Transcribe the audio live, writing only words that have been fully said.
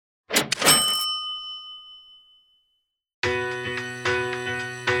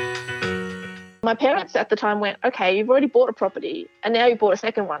My parents at the time went, okay, you've already bought a property and now you bought a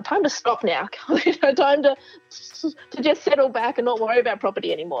second one. Time to stop now. Time to just settle back and not worry about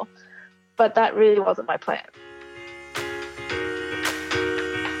property anymore. But that really wasn't my plan.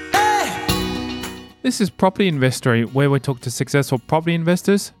 This is Property Investory, where we talk to successful property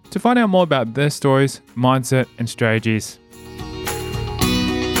investors to find out more about their stories, mindset, and strategies.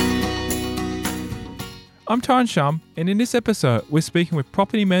 I'm Tyron Shum, and in this episode, we're speaking with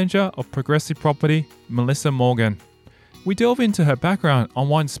property manager of Progressive Property, Melissa Morgan. We delve into her background on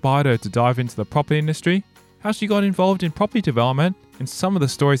what inspired her to dive into the property industry, how she got involved in property development, and some of the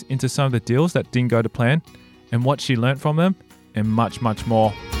stories into some of the deals that didn't go to plan, and what she learned from them, and much, much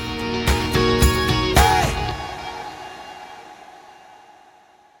more.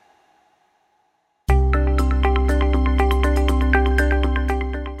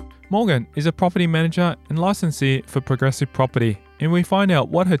 Morgan is a property manager and licensee for Progressive Property, and we find out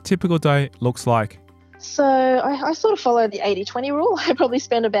what her typical day looks like. So I sort of follow the 80-20 rule. I probably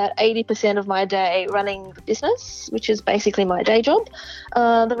spend about 80% of my day running the business, which is basically my day job.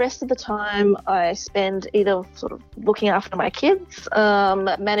 The rest of the time I spend either sort of looking after my kids,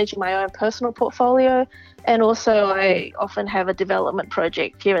 managing my own personal portfolio, and also I often have a development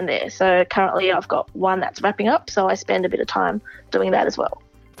project here and there. So currently I've got one that's wrapping up, so I spend a bit of time doing that as well.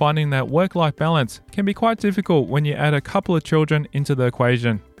 Finding that work-life balance can be quite difficult when you add a couple of children into the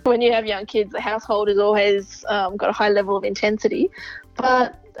equation. When you have young kids, the household has always got a high level of intensity.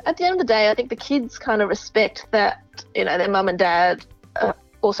 But at the end of the day, I think the kids kind of respect that, their mum and dad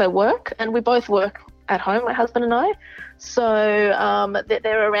also work, and we both work at home, my husband and I. So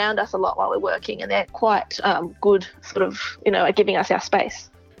they're around us a lot while we're working, and they're quite good sort of, at giving us our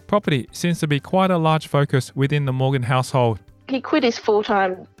space. Property seems to be quite a large focus within the Morgan household. He quit his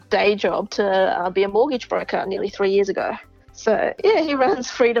full-time day job to be a mortgage broker nearly 3 years ago. So, he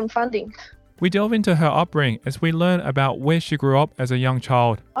runs Freedom Funding. We delve into her upbringing as we learn about where she grew up as a young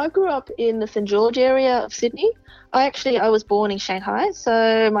child. I grew up in the St George area of Sydney. I was born in Shanghai,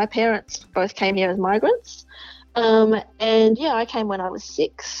 so my parents both came here as migrants. I came when I was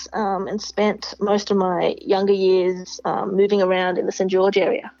 6 and spent most of my younger years moving around in the St George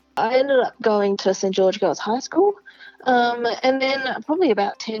area. I ended up going to St George Girls High School. And then probably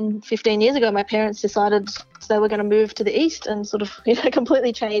about 10, 15 years ago, my parents decided they were going to move to the east and sort of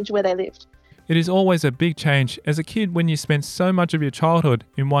completely change where they lived. It is always a big change as a kid when you spend so much of your childhood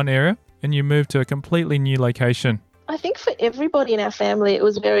in one area and you move to a completely new location. I think for everybody in our family, it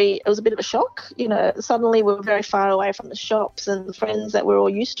was a bit of a shock. Suddenly we were very far away from the shops and the friends that we're all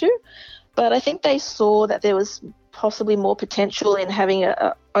used to. But I think they saw that there was possibly more potential in having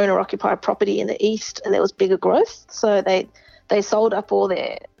a owner-occupied property in the east, and there was bigger growth. So they sold up all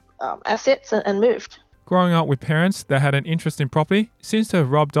their assets and moved. Growing up with parents that had an interest in property seems to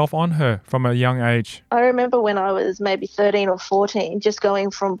have rubbed off on her from a young age. I remember when I was maybe 13 or 14, just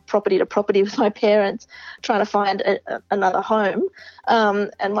going from property to property with my parents, trying to find another home.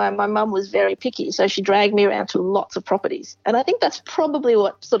 And my mum was very picky, so she dragged me around to lots of properties. And I think that's probably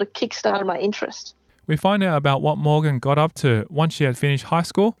what sort of kick-started my interest. We find out about what Morgan got up to once she had finished high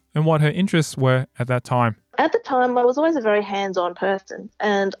school and what her interests were at that time. At the time, I was always a very hands-on person,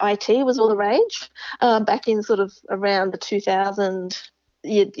 and IT was all the rage back in sort of around the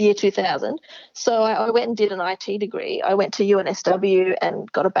year 2000. So I went and did an IT degree. I went to UNSW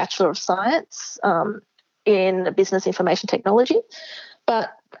and got a Bachelor of Science in Business Information Technology.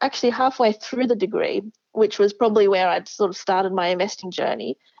 But actually halfway through the degree, which was probably where I'd sort of started my investing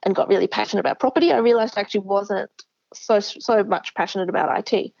journey and got really passionate about property, I realised I actually wasn't so much passionate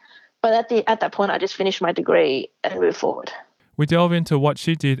about IT. But at that point, I just finished my degree and moved forward. We delve into what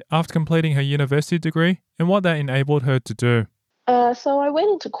she did after completing her university degree and what that enabled her to do. So I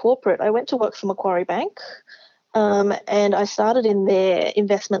went into corporate. I went to work for Macquarie Bank, and I started in their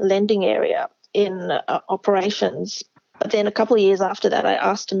investment lending area in operations. But then a couple of years after that, I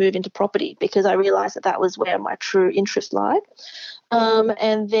asked to move into property because I realised that was where my true interest lied.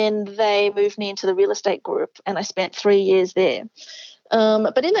 And then they moved me into the real estate group, and I spent 3 years there.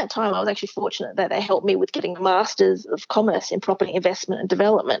 But in that time, I was actually fortunate that they helped me with getting a Masters of Commerce in Property Investment and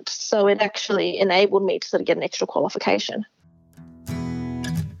Development. So it actually enabled me to sort of get an extra qualification.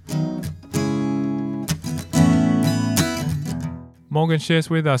 Morgan shares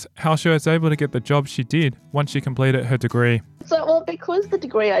with us how she was able to get the job she did once she completed her degree. So, because the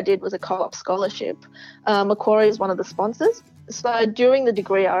degree I did was a co-op scholarship, Macquarie is one of the sponsors. So during the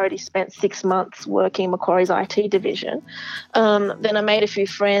degree, I already spent 6 months working Macquarie's IT division. Then I made a few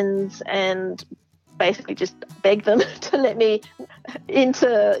friends and basically just begged them to let me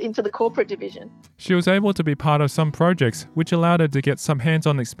into the corporate division. She was able to be part of some projects, which allowed her to get some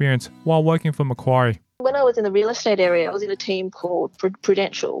hands-on experience while working for Macquarie. When I was in the real estate area, I was in a team called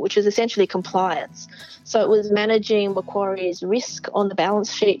Prudential, which is essentially compliance. So it was managing Macquarie's risk on the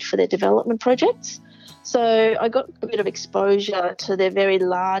balance sheet for their development projects. So I got a bit of exposure to their very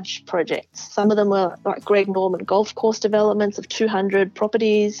large projects. Some of them were like Greg Norman golf course developments of 200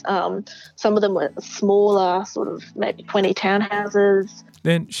 properties. Some of them were smaller, sort of maybe 20 townhouses.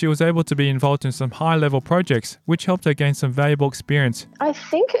 Then she was able to be involved in some high-level projects, which helped her gain some valuable experience. I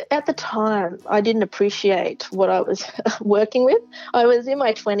think at the time I didn't appreciate what I was working with. I was in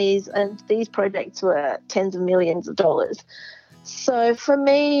my 20s and these projects were tens of millions of dollars. So for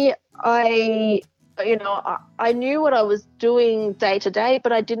me, I knew what I was doing day to day,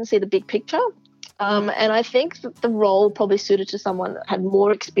 but I didn't see the big picture. And I think that the role probably suited to someone that had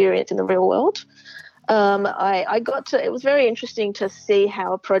more experience in the real world. It was very interesting to see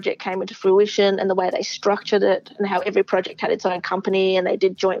how a project came into fruition and the way they structured it and how every project had its own company and they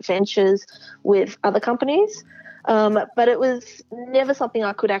did joint ventures with other companies. But it was never something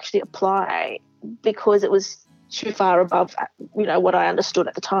I could actually apply because it was too far above, what I understood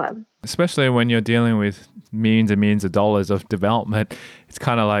at the time. Especially when you're dealing with millions and millions of dollars of development, it's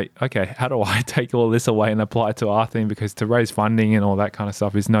kind of like, okay, how do I take all this away and apply it to our thing? Because to raise funding and all that kind of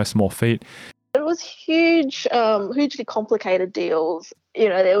stuff is no small feat. It was huge, hugely complicated deals.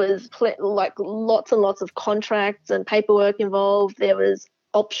 There was lots and lots of contracts and paperwork involved. There was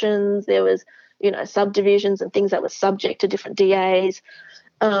options. There was, subdivisions and things that were subject to different DAs.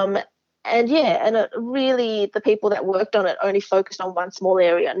 Really the people that worked on it only focused on one small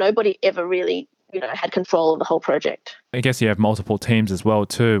area. Nobody ever really, had control of the whole project. I guess you have multiple teams as well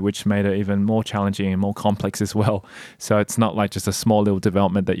too, which made it even more challenging and more complex as well. So it's not like just a small little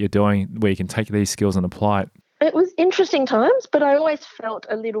development that you're doing where you can take these skills and apply it. It was interesting times, but I always felt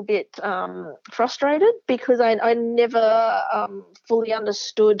a little bit frustrated because I never fully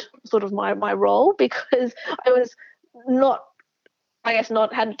understood sort of my role because I was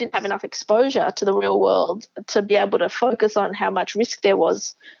didn't have enough exposure to the real world to be able to focus on how much risk there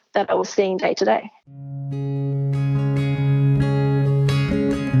was that I was seeing day to day.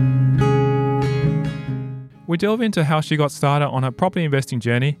 We delve into how she got started on her property investing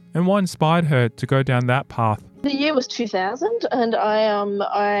journey and what inspired her to go down that path. The year was 2000 and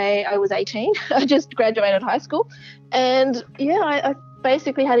I was 18. I just graduated high school and I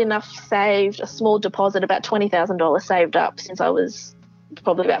basically had enough saved, a small deposit, about $20,000 saved up since I was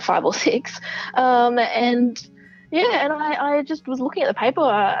probably about 5 or 6. I just was looking at the paper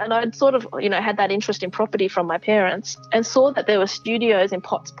and I'd sort of, had that interest in property from my parents and saw that there were studios in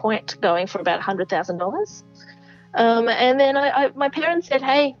Potts Point going for about $100,000. And then my parents said,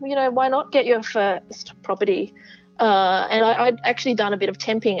 hey, why not get your first property? And I'd actually done a bit of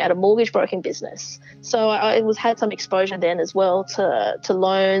temping at a mortgage broking business. So I had some exposure then as well to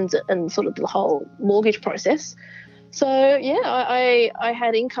loans and sort of the whole mortgage process. So, I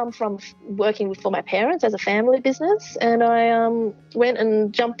had income from working for my parents as a family business, and I went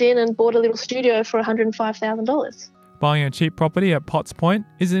and jumped in and bought a little studio for $105,000. Buying a cheap property at Potts Point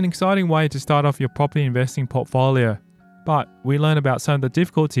is an exciting way to start off your property investing portfolio. But we learn about some of the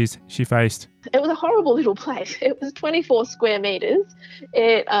difficulties she faced. It was a horrible little place. It was 24 square metres.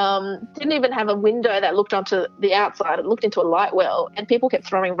 It didn't even have a window that looked onto the outside. It looked into a light well, and people kept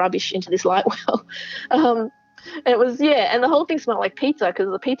throwing rubbish into this light well. It was, and the whole thing smelled like pizza because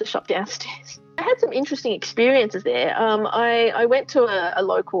of the pizza shop downstairs. I had some interesting experiences there. I went to a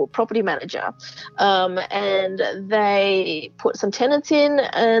local property manager and they put some tenants in,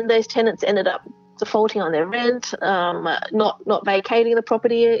 and those tenants ended up defaulting on their rent, not vacating the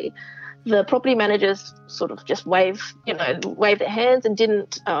property. The property managers sort of just waved their hands and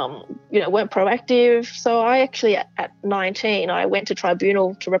didn't, weren't proactive. So I actually, at 19, I went to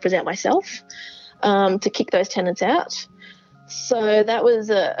tribunal to represent myself to kick those tenants out. So that was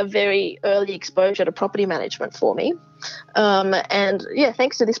a very early exposure to property management for me.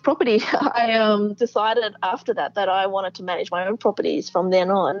 Thanks to this property, I decided after that I wanted to manage my own properties from then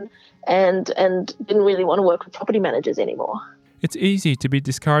on and didn't really want to work with property managers anymore. It's easy to be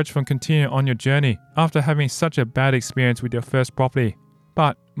discouraged from continuing on your journey after having such a bad experience with your first property.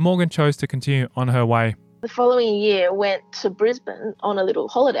 But Morgan chose to continue on her way. The following year, went to Brisbane on a little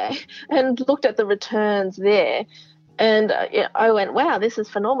holiday and looked at the returns there. And I went, wow, this is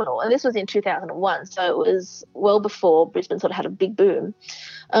phenomenal. And this was in 2001, so it was well before Brisbane sort of had a big boom.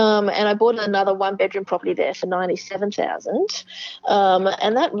 And I bought another one-bedroom property there for $97,000,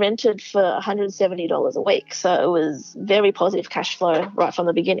 and that rented for $170 a week. So it was very positive cash flow right from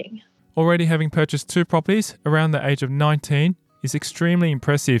the beginning. Already having purchased 2 properties around the age of 19 is extremely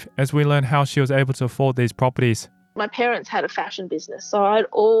impressive, as we learn how she was able to afford these properties. My parents had a fashion business, so I'd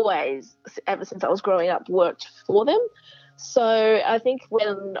always, ever since I was growing up, worked for them. So I think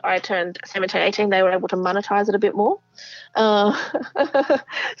when I turned 17, 18, they were able to monetize it a bit more. Uh,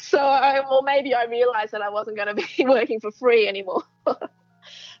 maybe I realized that I wasn't going to be working for free anymore.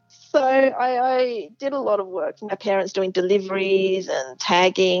 So I did a lot of work for my parents, doing deliveries and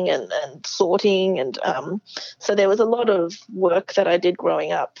tagging and sorting. And so there was a lot of work that I did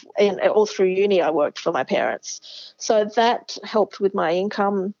growing up. And all through uni, I worked for my parents. So that helped with my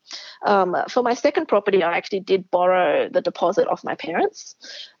income. For my second property, I actually did borrow the deposit off my parents.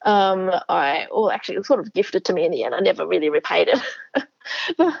 Actually, it was sort of gifted to me in the end. I never really repaid it.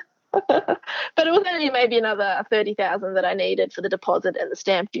 But it was only maybe another $30,000 that I needed for the deposit and the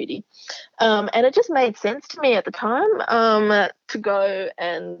stamp duty. And it just made sense to me at the time to go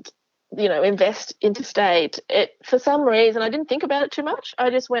and, invest interstate. For some reason, I didn't think about it too much. I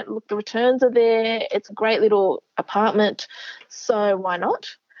just went, look, the returns are there. It's a great little apartment. So why not?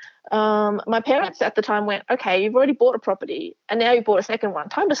 My parents at the time went, okay, you've already bought a property and now you've bought a second one.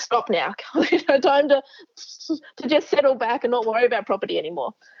 Time to stop now. Time to just settle back and not worry about property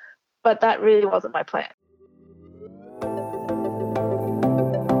anymore. But that really wasn't my plan.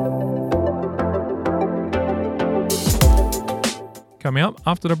 Coming up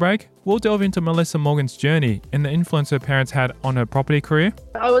after the break, we'll delve into Melissa Morgan's journey and the influence her parents had on her property career.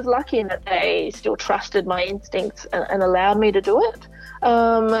 I was lucky in that they still trusted my instincts and allowed me to do it,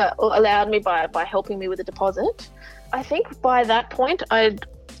 or allowed me by helping me with the deposit. I think by that point, I'd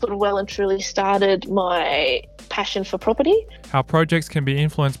sort of well and truly started my passion for property. How projects can be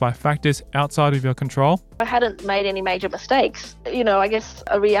influenced by factors outside of your control. I hadn't made any major mistakes. I guess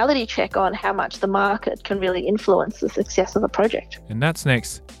a reality check on how much the market can really influence the success of a project. And that's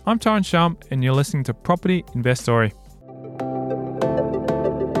next. I'm Tyron Shum and you're listening to Property Investory.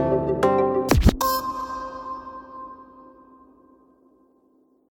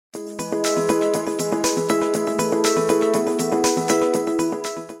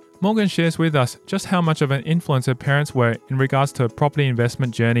 Morgan shares with us just how much of an influence her parents were in regards to her property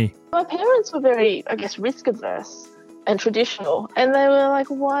investment journey. My parents were very, risk averse and traditional. And they were like,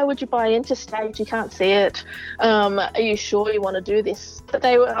 why would you buy interstate? You can't see it. Are you sure you want to do this? But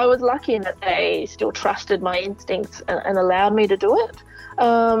I was lucky in that they still trusted my instincts and allowed me to do it,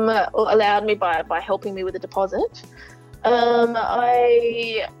 or allowed me by helping me with the deposit.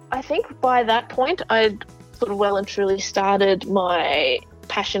 I think by that point, I'd sort of well and truly started my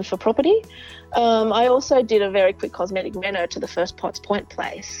passion for property. I also did a very quick cosmetic reno to the first Potts Point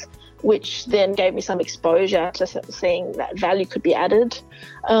place, which then gave me some exposure to seeing that value could be added.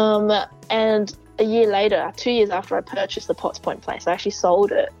 And a year later, 2 years after I purchased the Potts Point place, I actually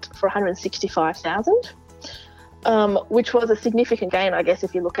sold it for $165,000, which was a significant gain, I guess,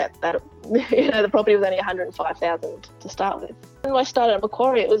 if you look at that. The property was only $105,000 to start with. When I started at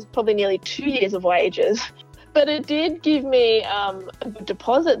Macquarie, it was probably nearly 2 years of wages. But it did give me a good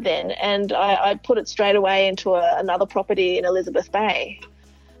deposit then, and I put it straight away into another property in Elizabeth Bay.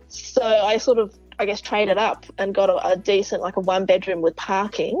 So I sort of, traded up and got a decent, a one-bedroom with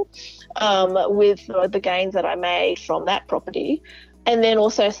parking, with the gains that I made from that property, and then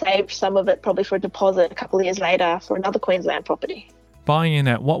also saved some of it probably for a deposit a couple of years later for another Queensland property. Buying in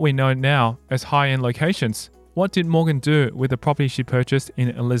at what we know now as high-end locations, what did Morgan do with the property she purchased in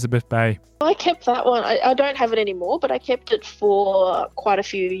Elizabeth Bay? I kept that one. I don't have it anymore, but I kept it for quite a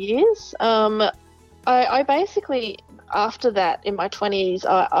few years. I basically, after that, in my 20s,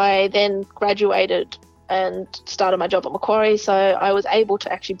 I then graduated and started my job at Macquarie, so I was able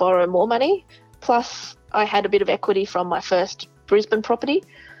to actually borrow more money. Plus, I had a bit of equity from my first Brisbane property.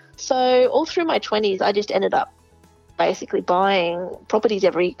 So all through my 20s, I just ended up basically buying properties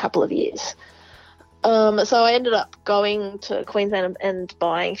every couple of years. So I ended up going to Queensland and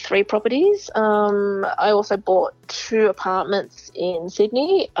buying 3 properties. I also bought 2 apartments in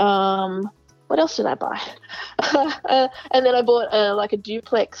Sydney. What else did I buy? And then I bought a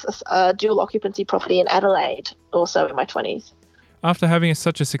duplex, dual occupancy property in Adelaide, also in my 20s. After having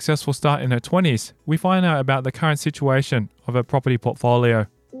such a successful start in her 20s, we find out about the current situation of her property portfolio.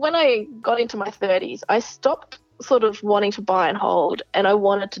 When I got into my 30s, I stopped sort of wanting to buy and hold, and I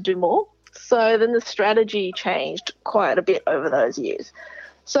wanted to do more. So then the strategy changed quite a bit over those years.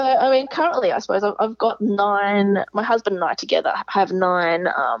 So, currently, I suppose I've got 9, my husband and I together have 9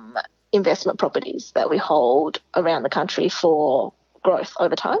 investment properties that we hold around the country for growth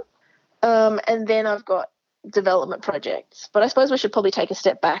over time. And then I've got development projects. But I suppose we should probably take a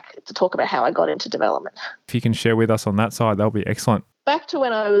step back to talk about how I got into development. If you can share with us on that side, that'll be excellent. back to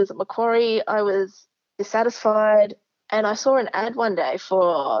when I was at Macquarie, I was dissatisfied, and I saw an ad one day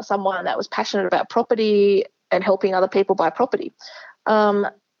for someone that was passionate about property and helping other people buy property.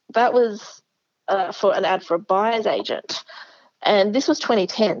 That was for an ad for a buyer's agent, and this was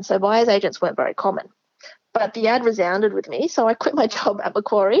 2010, so buyer's agents weren't very common. But the ad resounded with me, so I quit my job at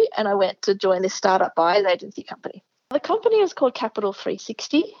Macquarie and I went to join this startup buyer's agency company. The company was called Capital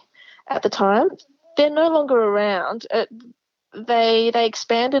 360 at the time. They're no longer around. They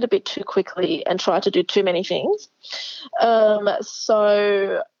expanded a bit too quickly and tried to do too many things.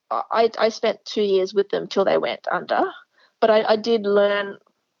 So I spent 2 years with them till they went under. But I did learn,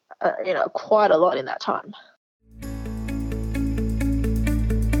 quite a lot in that time.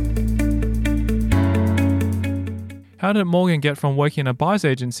 How did Morgan get from working in a buyer's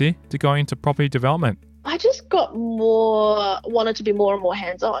agency to going into property development? I just wanted to be more and more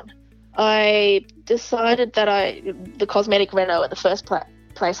hands-on. I decided that the cosmetic reno at the first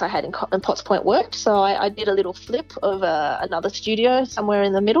place I had in Potts Point worked, so I did a little flip of another studio somewhere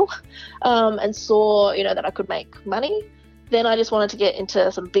in the middle, and saw that I could make money. Then I just wanted to get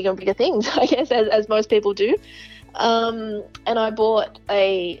into some bigger and bigger things, I guess, as most people do. And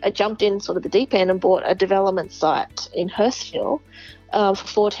I jumped in sort of the deep end and bought a development site in Hurstville for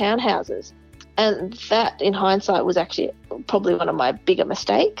 4 townhouses. And that, in hindsight, was actually probably one of my bigger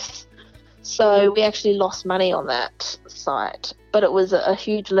mistakes. So we actually lost money on that site, but it was a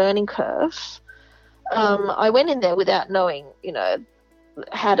huge learning curve. I went in there without knowing,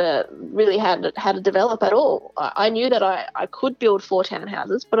 how to develop at all. I knew that I could build 4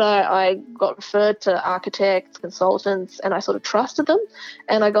 townhouses, but I got referred to architects, consultants, and I sort of trusted them,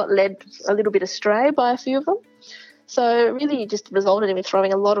 and I got led a little bit astray by a few of them. So it really just resulted in me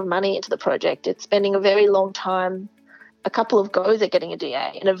throwing a lot of money into the project. It's spending a very long time, a couple of goes at getting a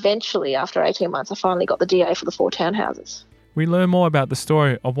DA, and eventually, after 18 months, I finally got the DA for the 4 townhouses. We learn more about the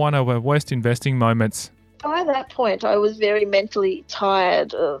story of one of her worst investing moments. By that point, I was very mentally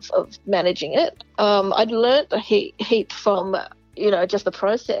tired of managing it. I'd learnt a heap from, just the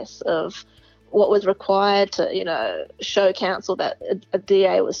process of what was required to, show council that a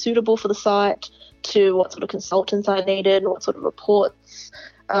DA was suitable for the site, to what sort of consultants I needed, what sort of reports,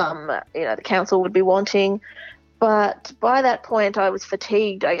 the council would be wanting. But by that point, I was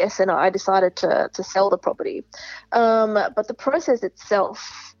fatigued, I guess, and I decided to sell the property. But the process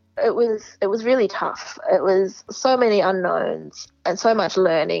itself, it was really tough. It was so many unknowns and so much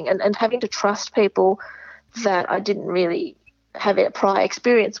learning, and having to trust people that I didn't really have a prior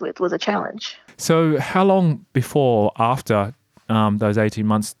experience with was a challenge. So how long before, after those 18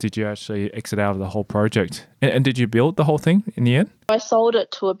 months, did you actually exit out of the whole project? And did you build the whole thing in the end? I sold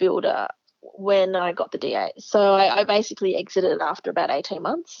it to a builder when I got the DA. So I basically exited after about 18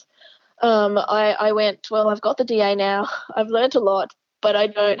 months. I went, well, I've got the DA now. I've learned a lot, but I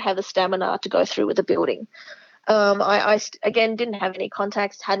don't have the stamina to go through with the building. I again, didn't have any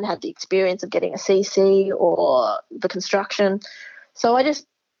contacts, hadn't had the experience of getting a CC or the construction. So I just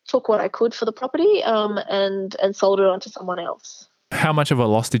took what I could for the property and sold it on to someone else. How much of a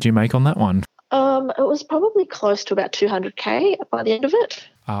loss did you make on that one? It was probably close to about $200K by the end of it.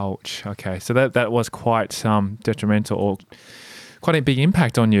 Ouch. Okay. So that was quite detrimental, or quite a big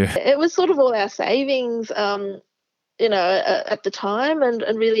impact on you. It was sort of all our savings, at the time, and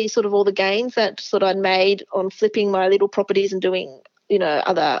really sort of all the gains that sort of I'd made on flipping my little properties and doing,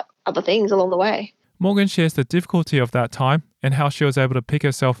 other things along the way. Morgan shares the difficulty of that time and how she was able to pick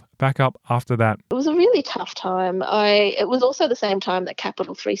herself back up after that. It was a really tough time. It was also the same time that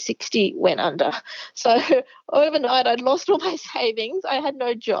Capital 360 went under. So overnight, I'd lost all my savings. I had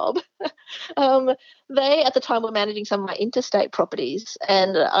no job. They, at the time, were managing some of my interstate properties,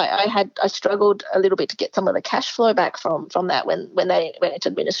 and I struggled a little bit to get some of the cash flow back from that when they went into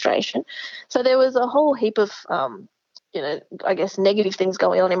administration. So there was a whole heap of I guess negative things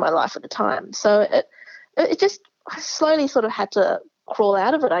going on in my life at the time. So it just, I slowly sort of had to crawl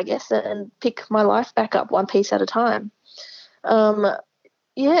out of it, I guess, and pick my life back up one piece at a time. One of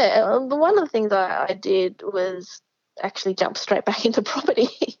the things I did was actually jump straight back into property.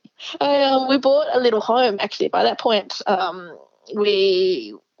 We bought a little home, actually. By that point,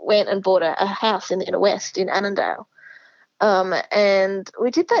 we went and bought a house in the inner west in Annandale. And we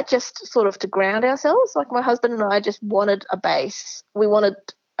did that just sort of to ground ourselves. Like, my husband and I just wanted a base. We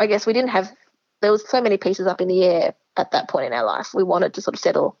didn't have, there was so many pieces up in the air at that point in our life. We wanted to sort of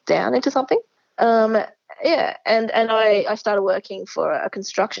settle down into something. And I started working for a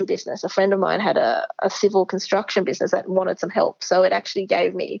construction business. A friend of mine had a civil construction business that wanted some help. So it actually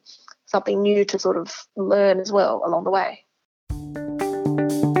gave me something new to sort of learn as well along the way.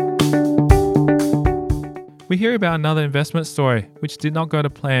 we hear about another investment story which did not go to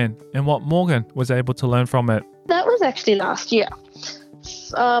plan and what Morgan was able to learn from it. That was actually last year.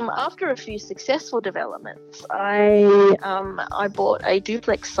 After a few successful developments, I bought a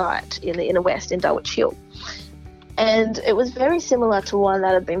duplex site in the inner west in Dulwich Hill. And it was very similar to one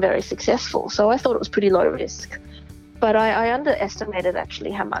that had been very successful. So I thought it was pretty low risk. But I underestimated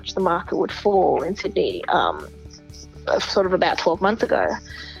actually how much the market would fall in Sydney sort of about 12 months ago.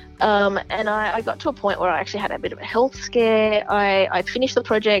 And I got to a point where I actually had a bit of a health scare. I finished the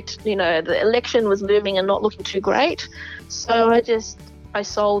project, the election was looming and not looking too great. So I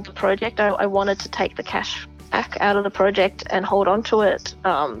sold the project. I wanted to take the cash back out of the project and hold on to it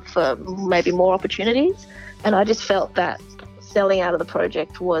for maybe more opportunities. And I just felt that selling out of the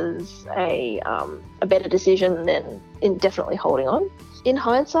project was a better decision than indefinitely holding on. In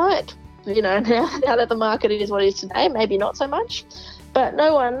hindsight, now that the market is what it is today, maybe not so much. But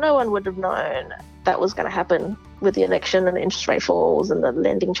no one would have known that was going to happen with the election and the interest rate falls and the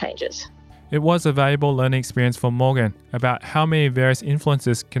lending changes. It was a valuable learning experience for Morgan about how many various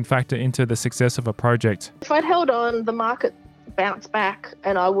influences can factor into the success of a project. If I'd held on, the market bounced back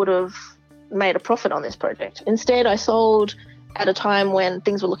and I would have made a profit on this project. Instead, I sold at a time when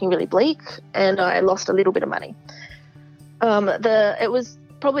things were looking really bleak and I lost a little bit of money. It was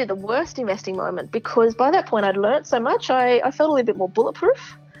probably the worst investing moment because by that point I'd learnt so much. I felt a little bit more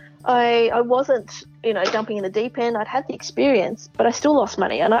bulletproof. I wasn't, jumping in the deep end. I'd had the experience, but I still lost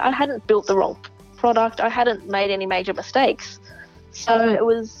money and I hadn't built the wrong product. I hadn't made any major mistakes. So it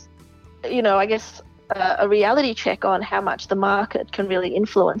was, I guess a reality check on how much the market can really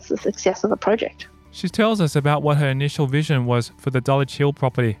influence the success of a project. She tells us about what her initial vision was for the Dulwich Hill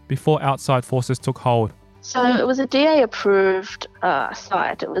property before outside forces took hold. So it was a DA approved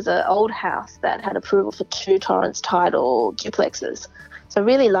site. It was an old house that had approval for 2 Torrens title duplexes. So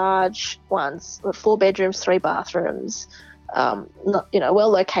really large ones, 4 bedrooms, 3 bathrooms, well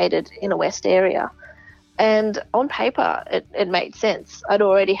located in a west area. And on paper, it made sense. I'd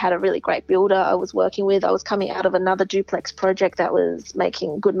already had a really great builder I was working with. I was coming out of another duplex project that was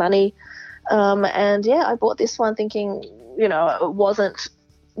making good money. I bought this one thinking, it wasn't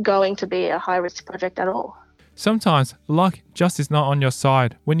going to be a high-risk project at all. Sometimes luck just is not on your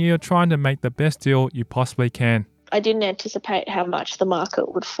side when you're trying to make the best deal you possibly can. I didn't anticipate how much the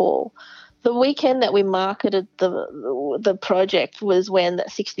market would fall. The weekend that we marketed the project was when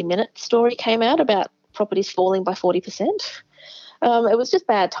that 60 Minutes story came out about properties falling by 40%. It was just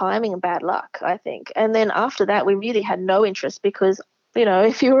bad timing and bad luck, I think. And then after that, we really had no interest because,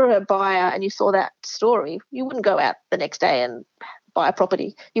 if you were a buyer and you saw that story, you wouldn't go out the next day and buy a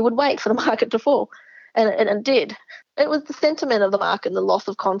property. You would wait for the market to fall. And it did. It was the sentiment of the market and the loss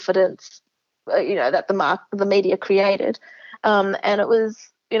of confidence, that the media created. And it was,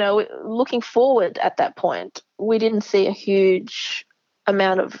 looking forward at that point, we didn't see a huge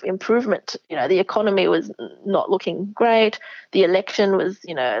amount of improvement. The economy was not looking great. The election was,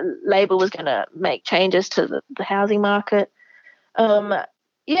 Labor was going to make changes to the housing market.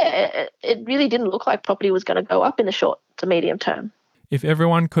 It really didn't look like property was going to go up in the short to medium term. If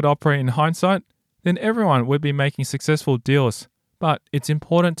everyone could operate in hindsight, then everyone would be making successful deals. But it's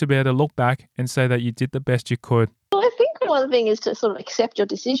important to be able to look back and say that you did the best you could. Well, I think one thing is to sort of accept your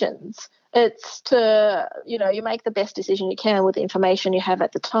decisions. It's to, you make the best decision you can with the information you have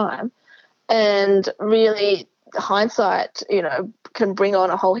at the time. And really, hindsight, can bring on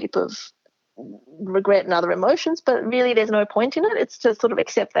a whole heap of regret and other emotions, but really there's no point in it. It's to sort of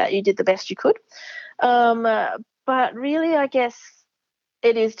accept that you did the best you could. But really, I guess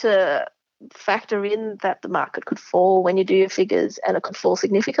it is to factor in that the market could fall when you do your figures and it could fall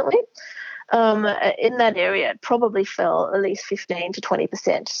significantly. In that area, it probably fell at least 15 to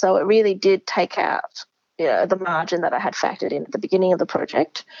 20%. So it really did take out, the margin that I had factored in at the beginning of the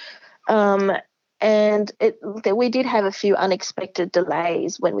project. We did have a few unexpected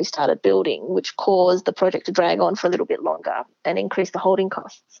delays when we started building, which caused the project to drag on for a little bit longer and increase the holding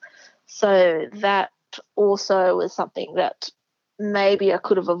costs. So that also was something that maybe I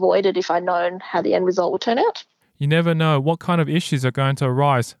could have avoided if I'd known how the end result would turn out. You never know what kind of issues are going to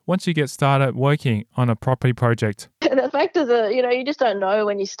arise once you get started working on a property project. The fact is that, you just don't know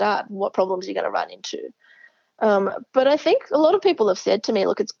when you start what problems you're going to run into. But I think a lot of people have said to me,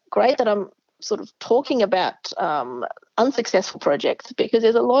 look, it's great that I'm sort of talking about unsuccessful projects because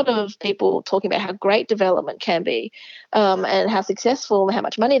there's a lot of people talking about how great development can be and how successful and how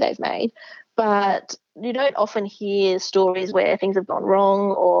much money they've made. But you don't often hear stories where things have gone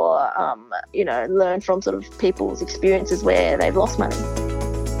wrong or, learn from sort of people's experiences where they've lost money.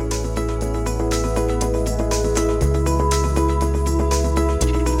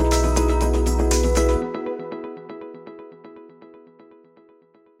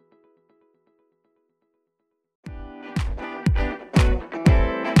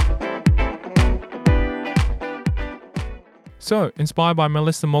 So, inspired by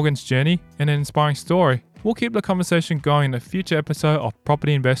Melissa Morgan's journey and an inspiring story, we'll keep the conversation going in a future episode of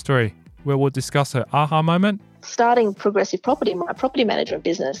Property Investory, where we'll discuss her aha moment. Starting Progressive Property, my property management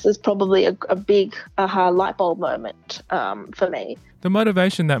business, is probably a big aha light bulb moment for me. The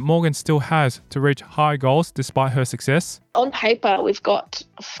motivation that Morgan still has to reach high goals despite her success. On paper, we've got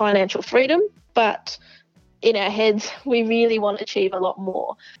financial freedom, but in our heads, we really want to achieve a lot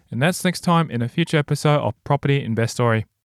more. And that's next time in a future episode of Property Investory.